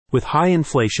With high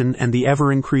inflation and the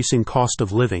ever-increasing cost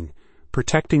of living,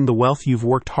 protecting the wealth you've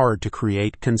worked hard to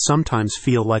create can sometimes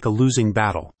feel like a losing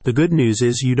battle. The good news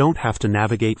is you don't have to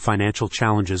navigate financial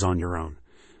challenges on your own.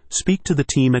 Speak to the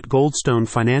team at Goldstone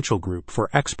Financial Group for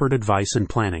expert advice and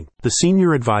planning. The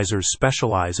senior advisors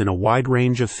specialize in a wide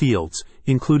range of fields,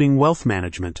 including wealth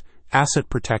management, asset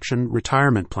protection,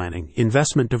 retirement planning,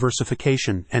 investment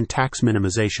diversification, and tax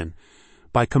minimization.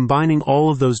 By combining all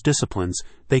of those disciplines,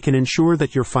 they can ensure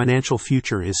that your financial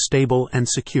future is stable and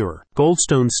secure.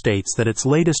 Goldstone states that its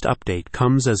latest update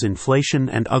comes as inflation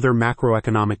and other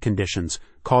macroeconomic conditions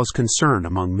cause concern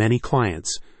among many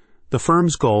clients. The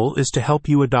firm's goal is to help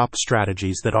you adopt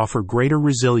strategies that offer greater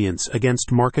resilience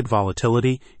against market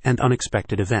volatility and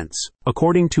unexpected events.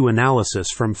 According to analysis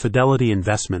from Fidelity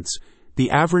Investments,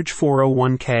 the average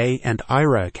 401k and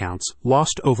IRA accounts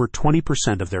lost over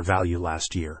 20% of their value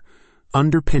last year,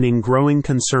 underpinning growing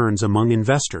concerns among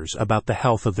investors about the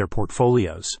health of their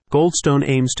portfolios. Goldstone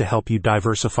aims to help you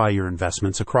diversify your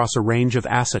investments across a range of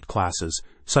asset classes,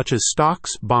 such as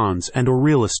stocks, bonds, and/or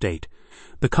real estate.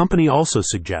 The company also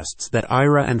suggests that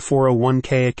IRA and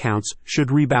 401k accounts should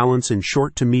rebalance in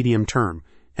short to medium term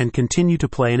and continue to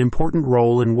play an important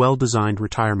role in well-designed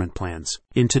retirement plans.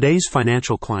 In today's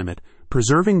financial climate,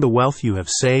 preserving the wealth you have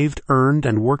saved, earned,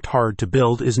 and worked hard to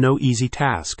build is no easy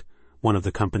task, one of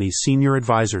the company's senior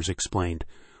advisors explained.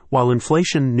 While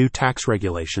inflation, new tax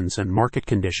regulations, and market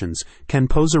conditions can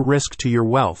pose a risk to your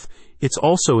wealth, it's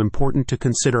also important to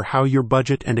consider how your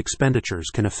budget and expenditures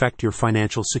can affect your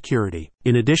financial security.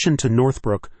 In addition to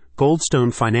Northbrook,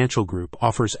 Goldstone Financial Group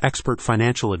offers expert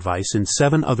financial advice in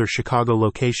 7 other Chicago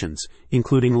locations,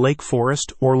 including Lake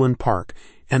Forest, Orland Park,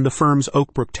 and the firm's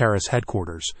Oakbrook Terrace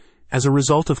headquarters. As a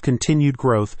result of continued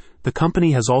growth, the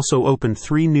company has also opened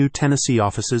 3 new Tennessee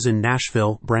offices in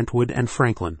Nashville, Brentwood, and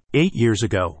Franklin. 8 years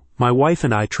ago, my wife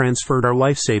and I transferred our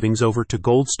life savings over to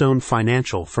Goldstone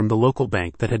Financial from the local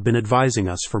bank that had been advising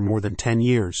us for more than 10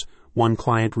 years, one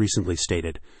client recently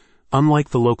stated.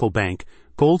 Unlike the local bank,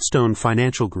 Goldstone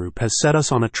Financial Group has set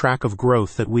us on a track of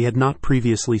growth that we had not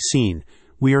previously seen.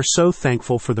 We are so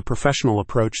thankful for the professional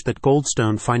approach that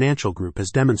Goldstone Financial Group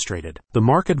has demonstrated. The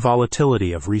market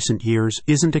volatility of recent years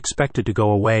isn't expected to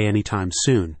go away anytime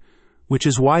soon, which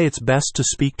is why it's best to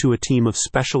speak to a team of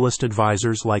specialist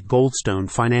advisors like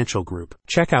Goldstone Financial Group.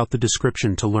 Check out the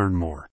description to learn more.